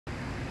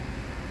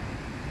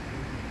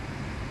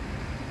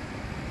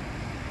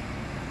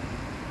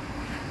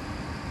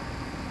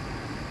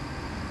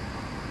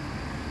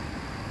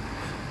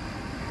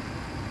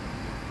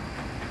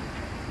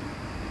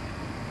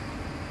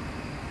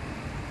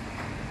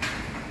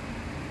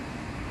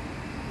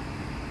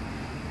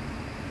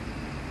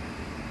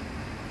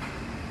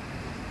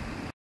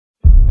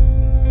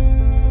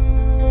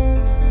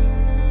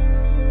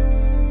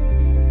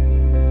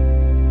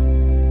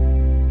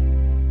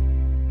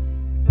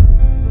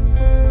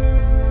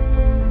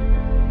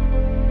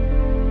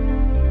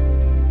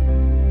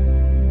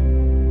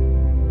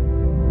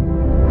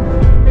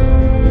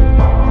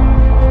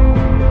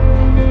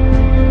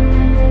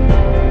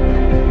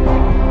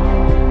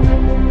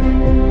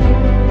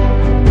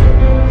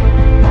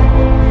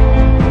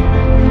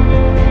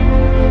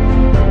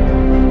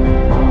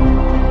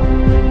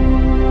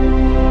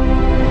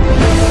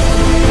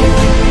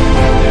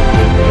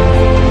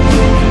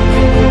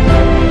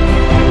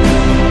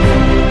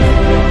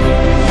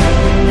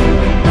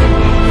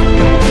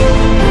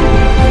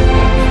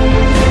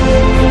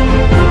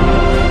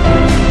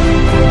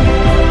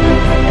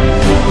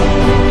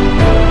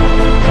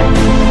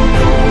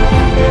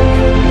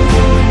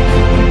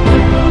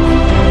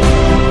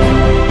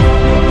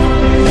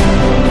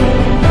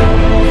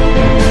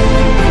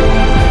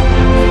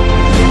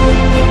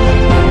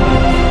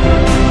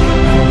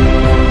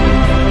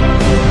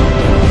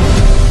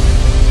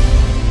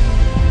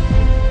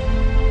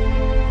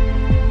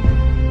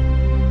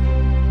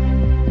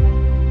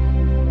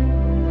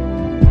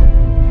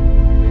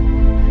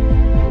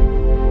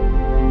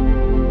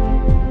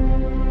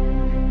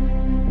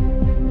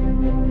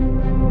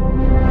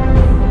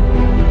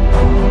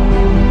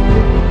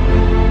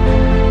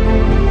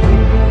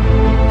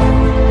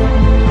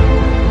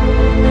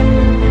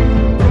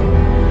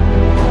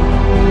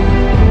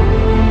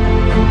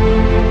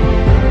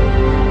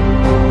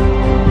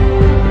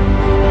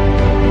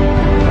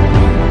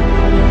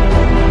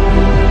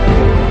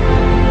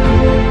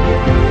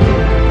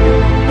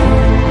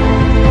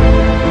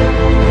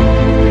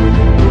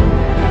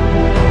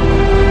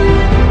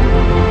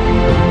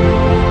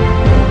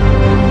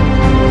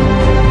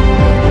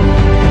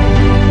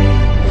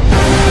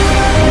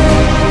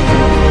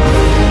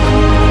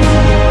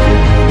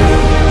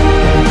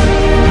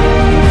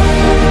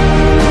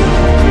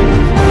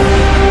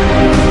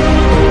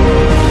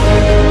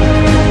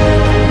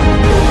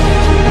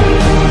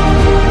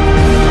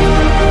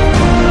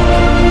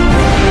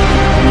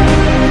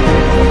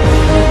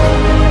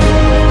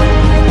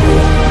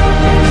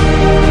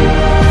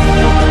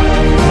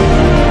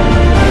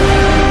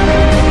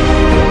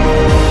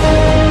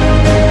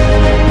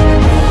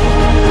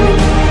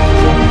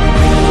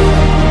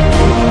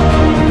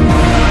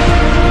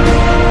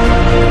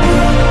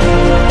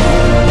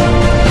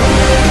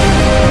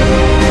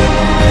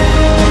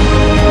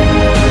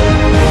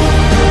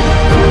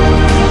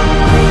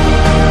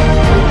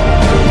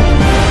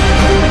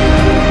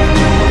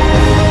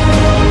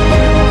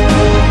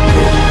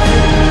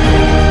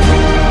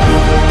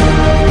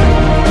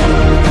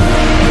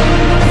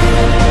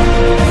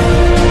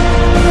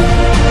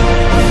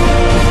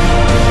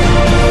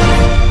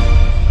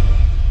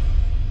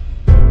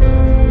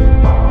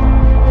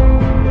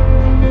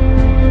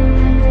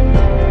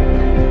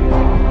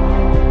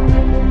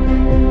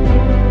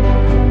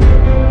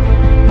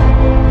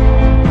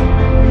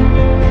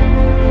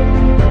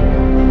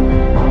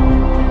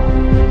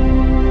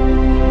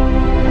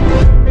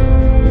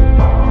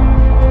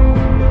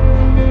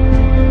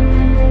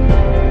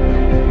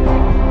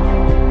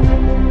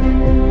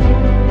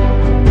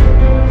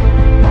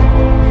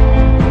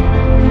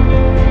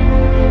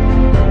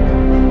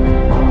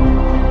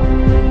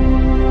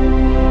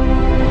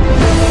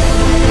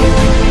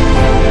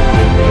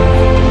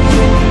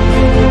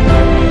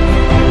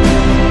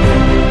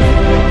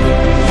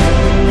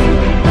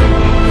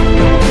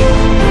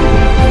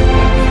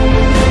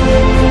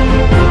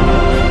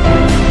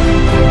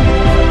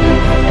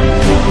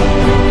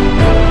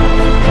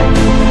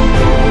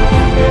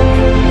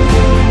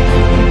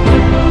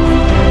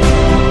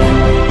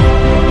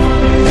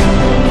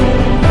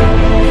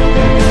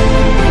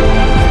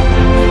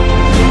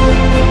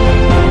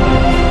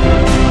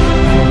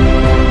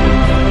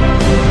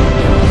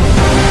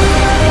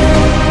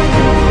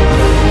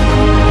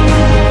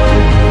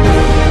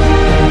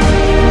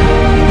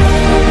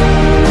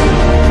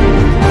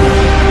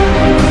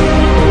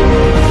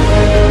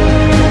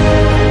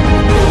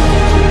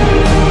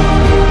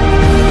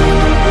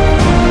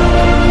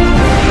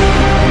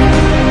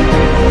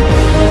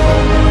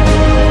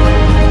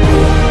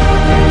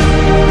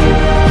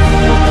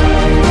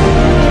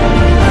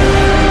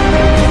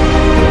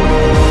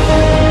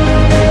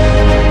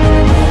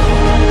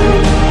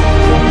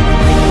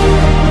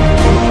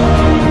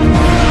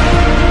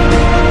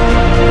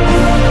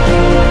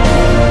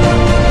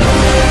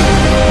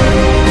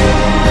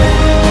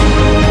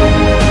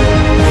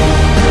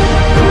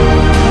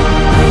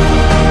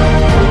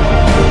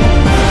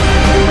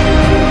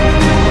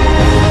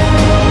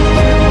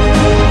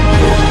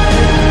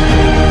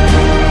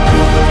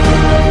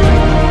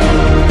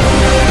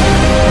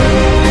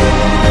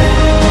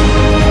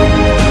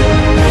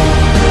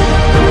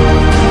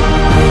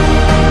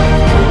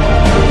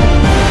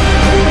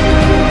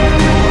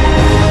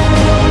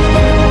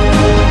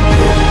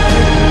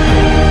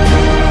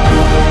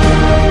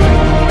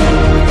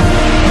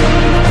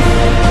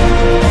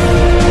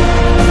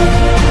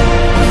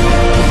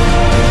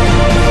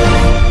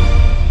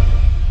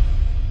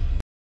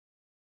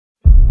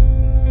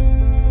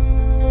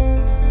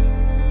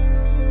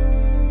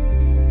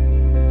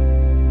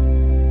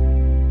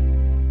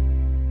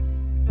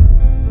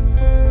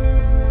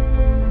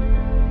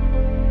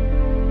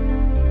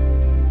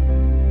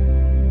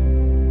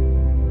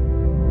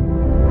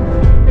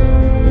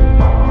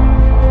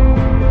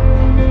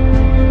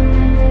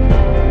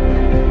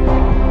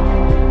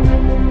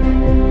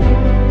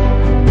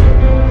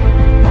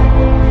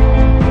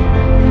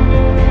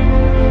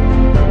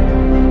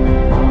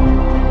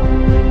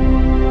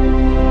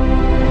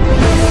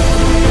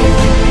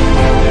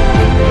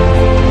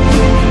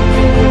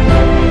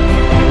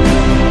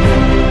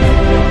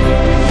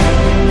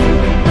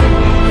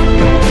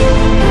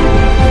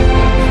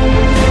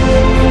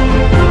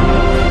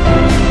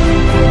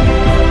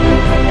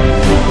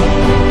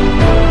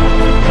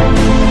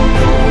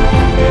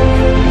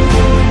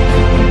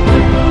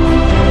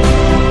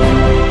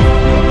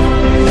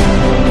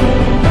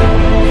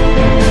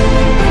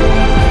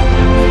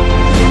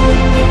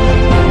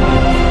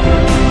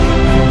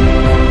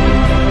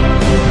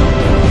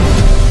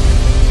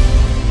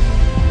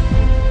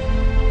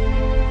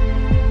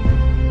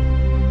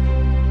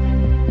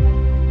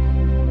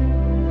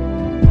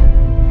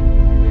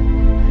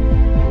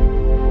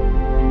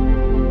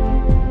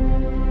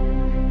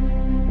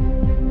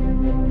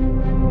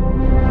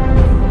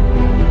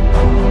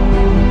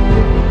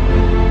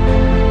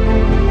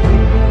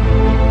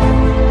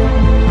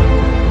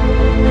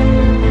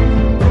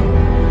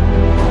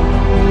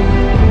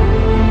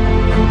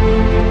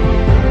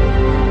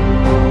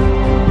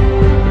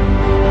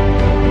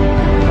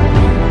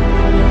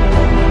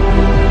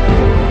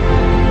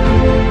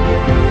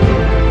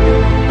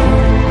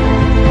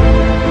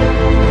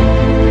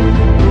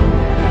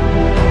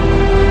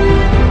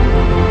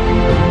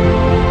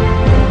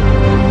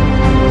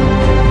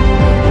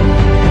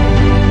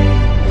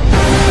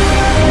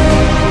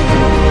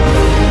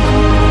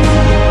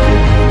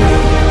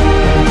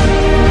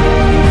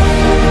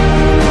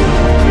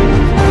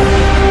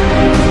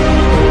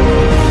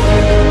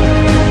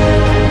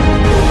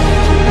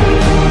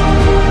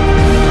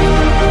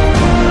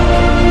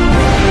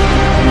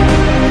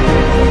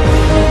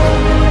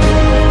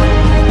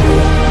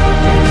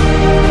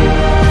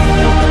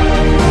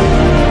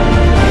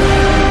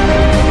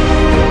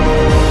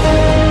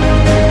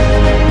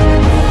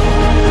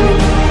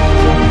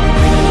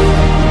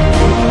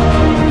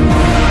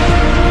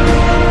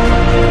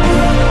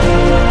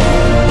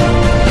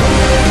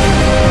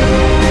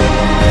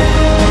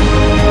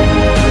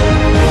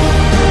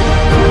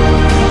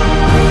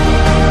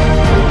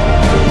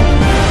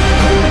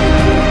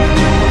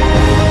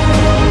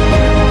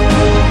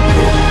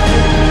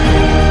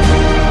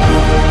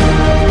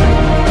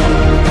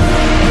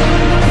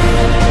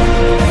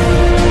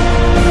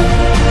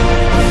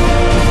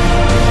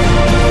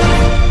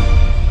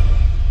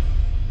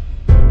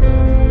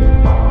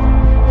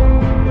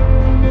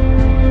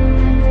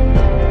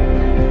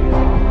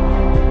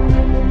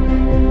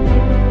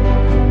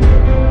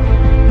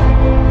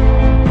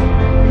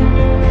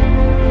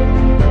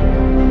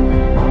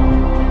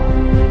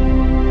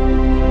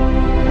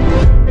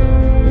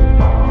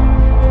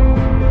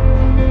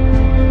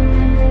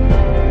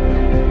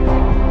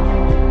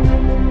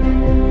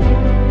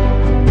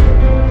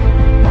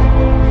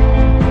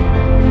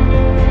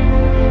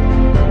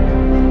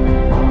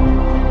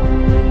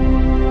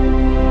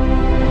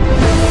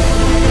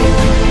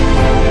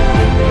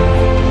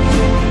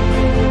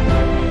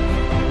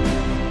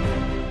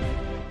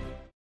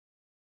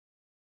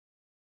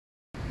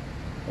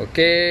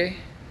Okay,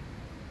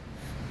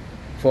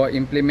 for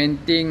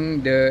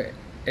implementing the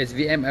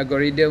SVM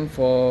algorithm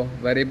for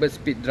variable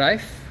speed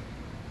drive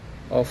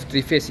of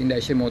 3-phase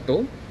induction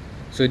motor.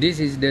 So this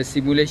is the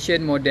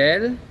simulation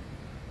model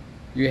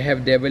you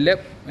have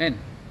developed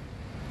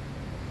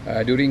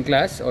during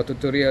class or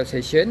tutorial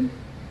session.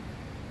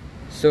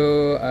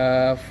 So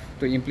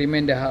to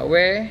implement the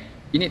hardware,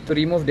 you need to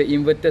remove the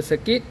inverter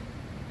circuit.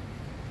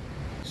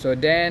 So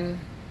then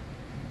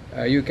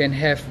you can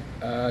have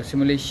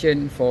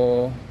simulation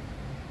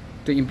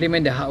to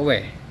implement the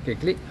hardware. Okay,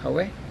 click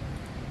hardware.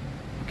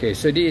 Okay,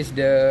 so this is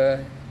the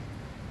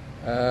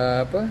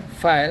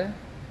file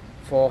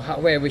for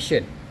hardware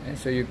version.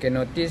 So you can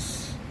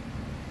notice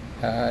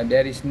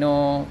there is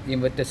no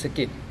inverter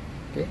circuit.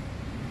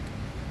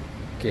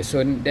 Okay,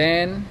 so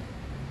then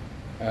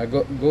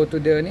go to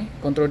the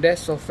ControlDesk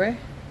software.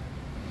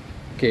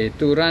 Okay,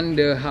 to run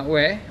the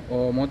hardware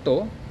or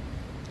motor.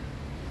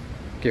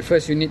 Okay,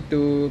 first you need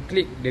to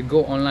click the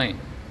Go Online.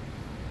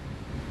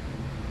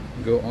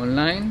 Go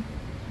Online.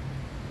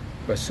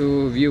 Lepas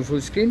tu view full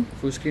screen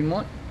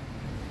mode.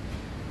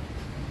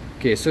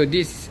 Okay, so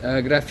this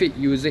graphic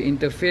user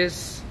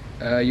interface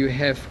you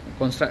have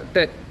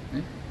constructed.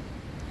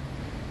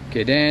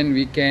 Okay, then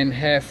we can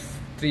have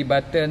 3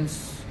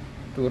 buttons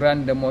to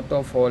run the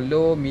motor for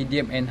low,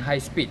 medium and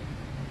high speed.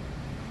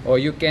 Or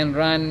you can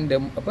run the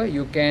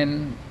you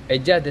can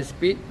adjust the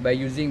speed by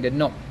using the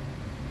knob,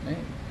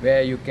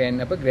 where you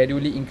can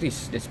gradually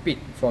increase the speed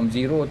from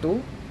 0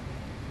 to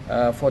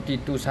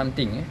 42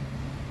 something.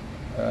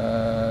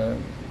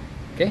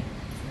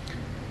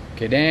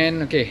 Okay,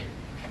 then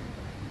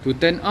to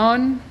turn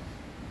on,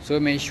 so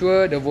make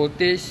sure the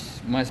voltage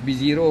must be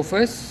 0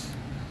 first.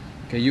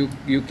 Okay, you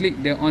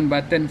click the on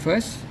button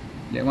first,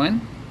 that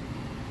one.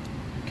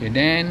 Okay,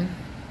 then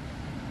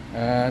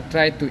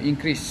try to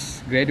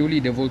increase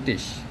gradually the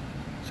voltage.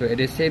 So at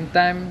the same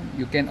time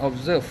you can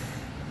observe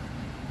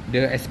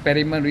the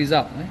experiment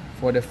result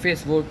for the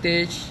phase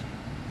voltage,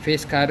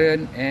 phase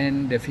current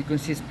and the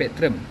frequency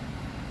spectrum.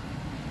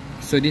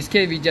 So this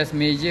case we just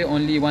measure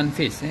only one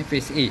phase,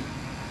 phase A.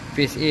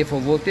 Phase A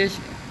for voltage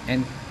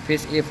and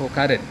phase A for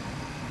current.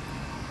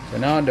 So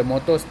now the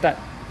motor start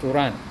to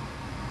run.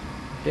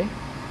 Okay,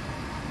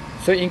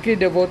 so increase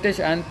the voltage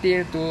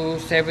until to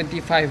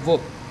 75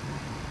 volt.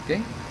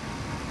 Okay,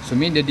 so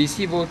mean the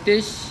DC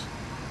voltage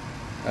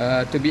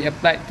to be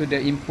applied to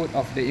the input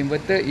of the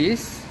inverter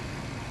is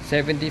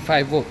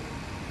 75 volt.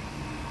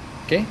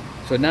 Okay,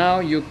 so now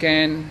you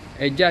can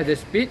adjust the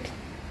speed.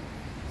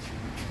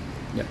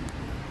 Yeah.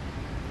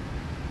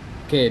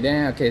 Okay,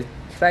 then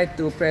try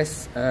to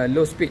press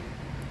low speed.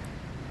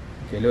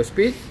 Okay, low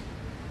speed.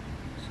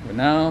 So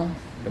now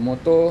the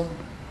motor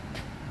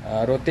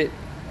rotate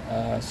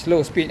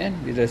slow speed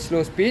with a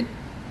slow speed,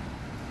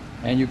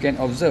 and you can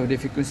observe the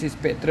frequency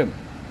spectrum.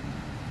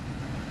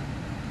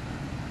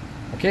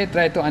 Okay,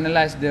 try to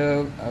analyze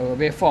the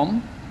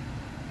waveform,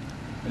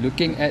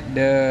 looking at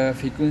the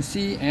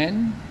frequency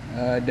and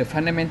the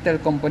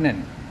fundamental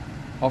component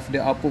of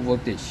the output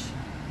voltage.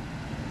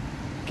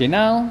 Okay,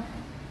 now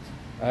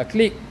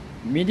click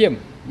medium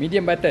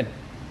button.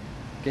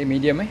 Okay,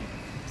 medium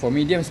for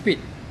medium speed.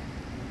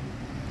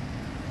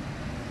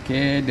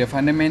 Okay, the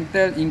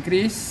fundamental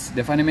increase,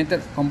 the fundamental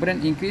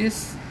component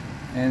increase,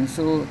 and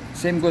so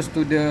same goes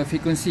to the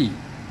frequency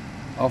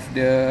of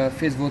the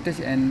phase voltage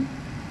and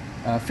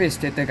phase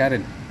stator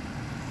current.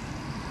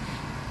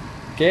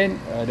 Okay,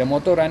 the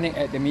motor running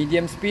at the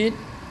medium speed.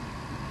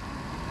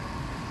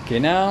 Okay,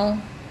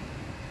 now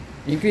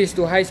increase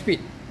to high speed.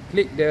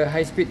 Click the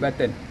high speed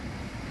button.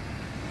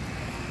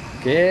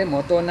 Okay,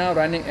 motor now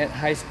running at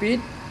high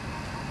speed.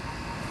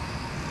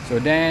 So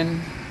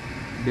then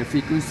the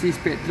frequency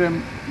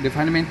spectrum, the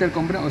fundamental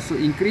component also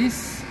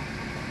increase.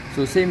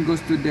 So same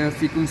goes to the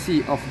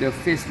frequency of the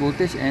phase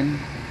voltage and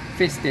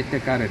phase stator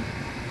current.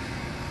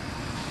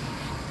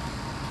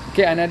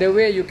 Okay, another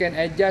way you can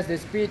adjust the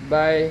speed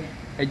by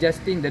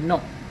adjusting the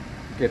knob.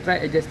 Okay, try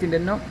adjusting the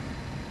knob.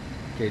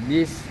 Okay,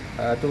 this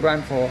to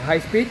run for high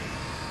speed,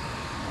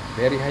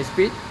 very high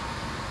speed.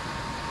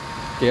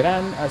 Okay,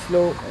 run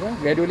slow,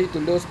 gradually to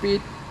low speed.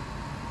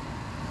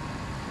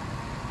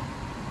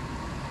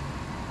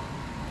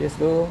 Okay,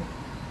 slow,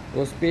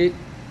 low speed.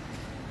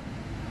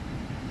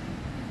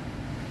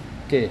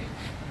 Okay,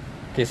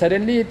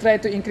 suddenly try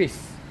to increase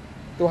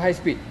to high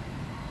speed.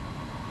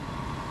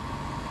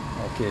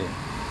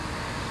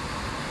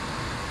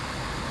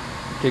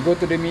 Okay, go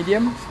to the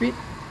medium speed.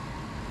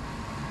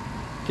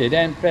 Okay,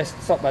 then press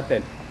stop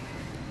button.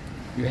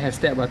 You have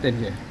step button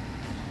here.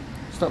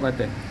 Stop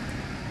button.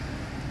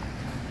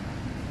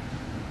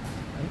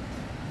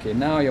 Okay,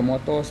 now your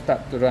motor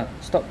start to run.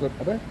 Stop to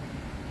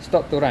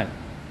run.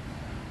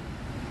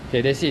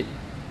 Okay, that's it.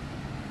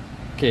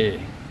 Okay,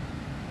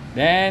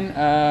 then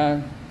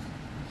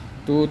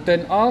to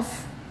turn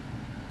off,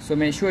 so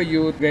make sure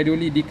you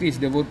gradually decrease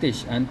the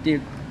voltage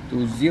until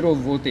to 0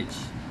 voltage.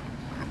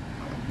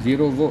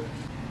 0 volt.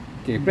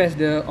 Okay, press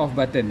the off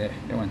button there,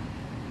 that one.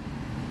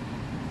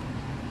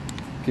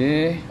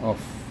 Okay, off.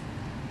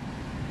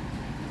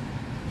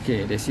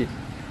 Okay, that's it.